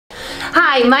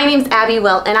Hi, my name's Abby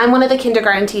Wilt, and I'm one of the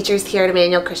kindergarten teachers here at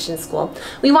Emmanuel Christian School.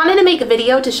 We wanted to make a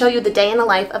video to show you the day in the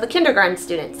life of a kindergarten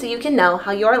student so you can know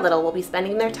how your little will be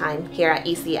spending their time here at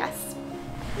ECS.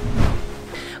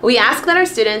 We ask that our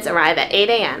students arrive at 8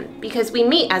 a.m. because we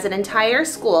meet as an entire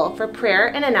school for prayer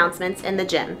and announcements in the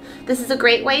gym. This is a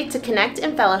great way to connect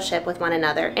and fellowship with one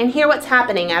another and hear what's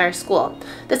happening at our school.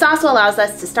 This also allows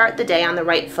us to start the day on the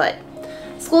right foot.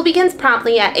 School begins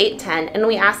promptly at 8:10, and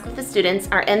we ask if the students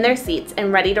are in their seats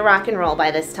and ready to rock and roll by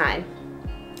this time.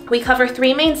 We cover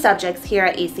 3 main subjects here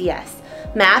at ECS: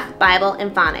 math, Bible,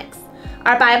 and phonics.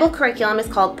 Our Bible curriculum is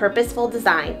called Purposeful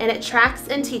Design, and it tracks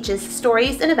and teaches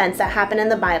stories and events that happen in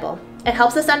the Bible. It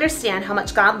helps us understand how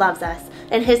much God loves us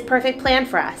and His perfect plan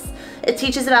for us. It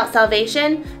teaches about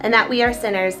salvation and that we are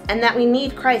sinners and that we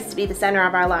need Christ to be the center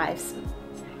of our lives.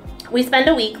 We spend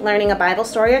a week learning a Bible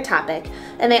story or topic,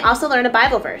 and they also learn a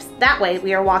Bible verse. That way,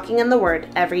 we are walking in the Word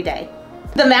every day.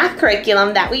 The math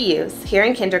curriculum that we use here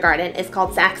in kindergarten is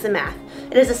called Saxon Math.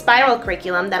 It is a spiral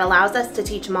curriculum that allows us to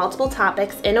teach multiple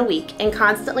topics in a week and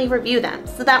constantly review them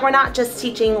so that we're not just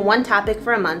teaching one topic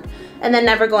for a month and then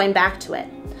never going back to it.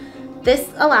 This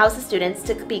allows the students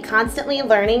to be constantly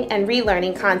learning and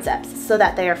relearning concepts so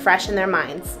that they are fresh in their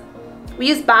minds. We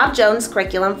use Bob Jones'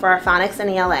 curriculum for our phonics and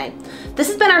ELA. This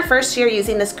has been our first year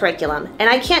using this curriculum, and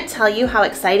I can't tell you how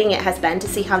exciting it has been to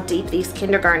see how deep these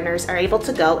kindergartners are able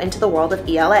to go into the world of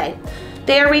ELA.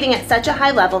 They are reading at such a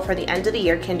high level for the end of the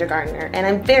year kindergartner, and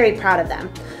I'm very proud of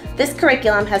them. This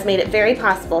curriculum has made it very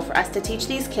possible for us to teach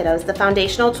these kiddos the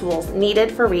foundational tools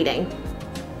needed for reading.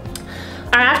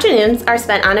 Our afternoons are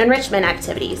spent on enrichment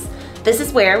activities. This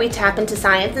is where we tap into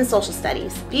science and social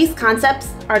studies. These concepts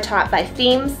are taught by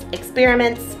themes,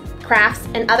 experiments, crafts,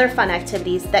 and other fun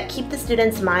activities that keep the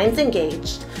students' minds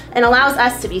engaged and allows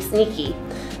us to be sneaky.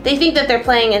 They think that they're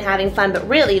playing and having fun, but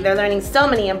really they're learning so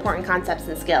many important concepts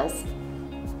and skills.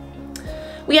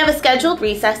 We have a scheduled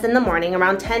recess in the morning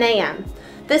around 10 a.m.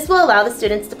 This will allow the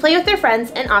students to play with their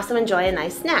friends and also enjoy a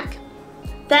nice snack.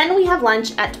 Then we have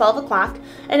lunch at 12 o'clock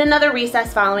and another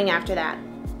recess following after that.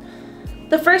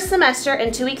 The first semester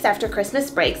and 2 weeks after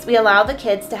Christmas breaks, we allow the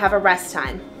kids to have a rest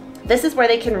time. This is where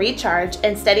they can recharge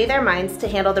and steady their minds to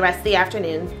handle the rest of the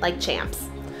afternoon like champs.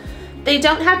 They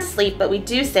don't have to sleep, but we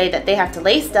do say that they have to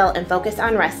lay still and focus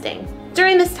on resting.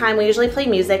 During this time, we usually play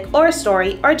music or a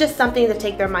story or just something to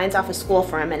take their minds off of school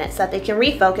for a minute so that they can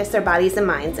refocus their bodies and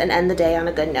minds and end the day on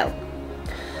a good note.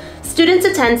 Students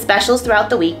attend specials throughout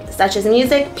the week, such as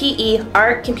music, PE,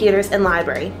 art, computers, and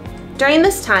library. During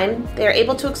this time, they are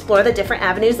able to explore the different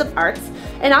avenues of arts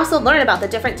and also learn about the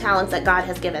different talents that God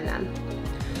has given them.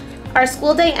 Our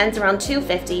school day ends around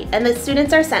 2:50 and the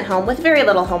students are sent home with very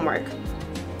little homework.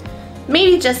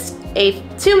 Maybe just a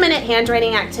 2-minute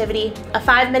handwriting activity, a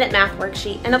 5-minute math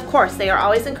worksheet, and of course they are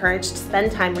always encouraged to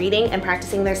spend time reading and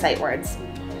practicing their sight words.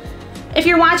 If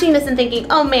you're watching this and thinking,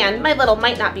 oh man, my little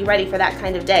might not be ready for that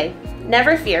kind of day,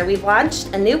 never fear, we've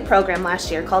launched a new program last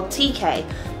year called TK.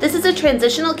 This is a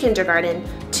transitional kindergarten,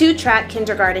 2-track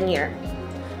kindergarten year.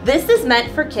 This is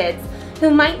meant for kids who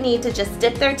might need to just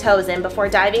dip their toes in before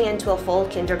diving into a full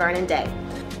kindergarten day.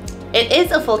 It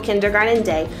is a full kindergarten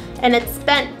day, and it's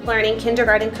spent learning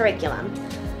kindergarten curriculum.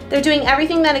 They're doing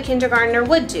everything that a kindergartner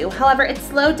would do, however, it's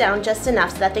slowed down just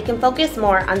enough so that they can focus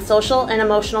more on social and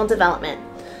emotional development.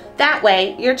 That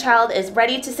way, your child is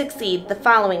ready to succeed the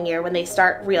following year when they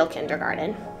start real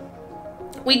kindergarten.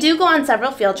 We do go on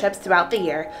several field trips throughout the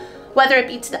year, whether it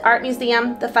be to the Art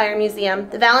Museum, the Fire Museum,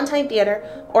 the Valentine Theater,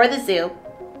 or the zoo.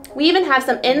 We even have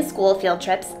some in-school field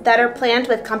trips that are planned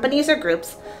with companies or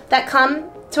groups that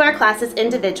come to our classes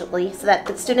individually so that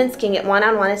the students can get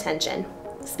one-on-one attention.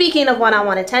 Speaking of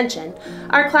one-on-one attention,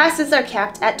 our classes are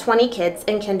capped at 20 kids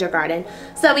in kindergarten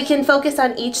so that we can focus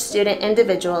on each student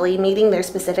individually meeting their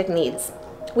specific needs.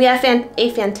 We have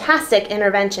a fantastic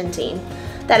intervention team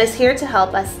that is here to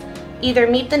help us either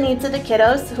meet the needs of the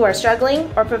kiddos who are struggling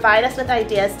or provide us with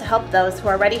ideas to help those who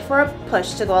are ready for a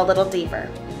push to go a little deeper.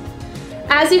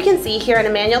 As you can see here at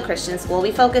Emmanuel Christian School,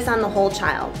 we focus on the whole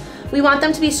child. We want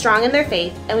them to be strong in their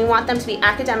faith, and we want them to be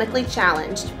academically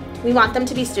challenged. We want them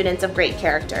to be students of great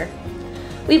character.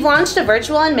 We've launched a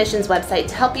virtual admissions website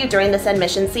to help you during this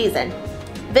admission season.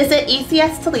 Visit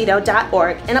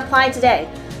ecstoledo.org and apply today.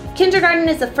 Kindergarten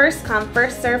is a first-come,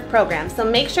 first-served program, so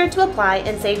make sure to apply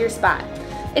and save your spot.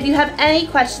 If you have any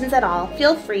questions at all,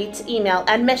 feel free to email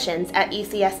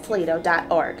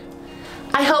admissions@ecstoledo.org.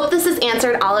 I hope this has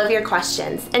answered all of your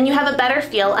questions and you have a better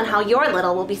feel on how your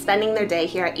little will be spending their day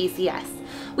here at ECS.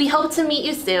 We hope to meet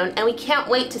you soon and we can't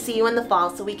wait to see you in the fall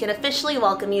so we can officially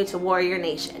welcome you to Warrior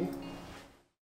Nation.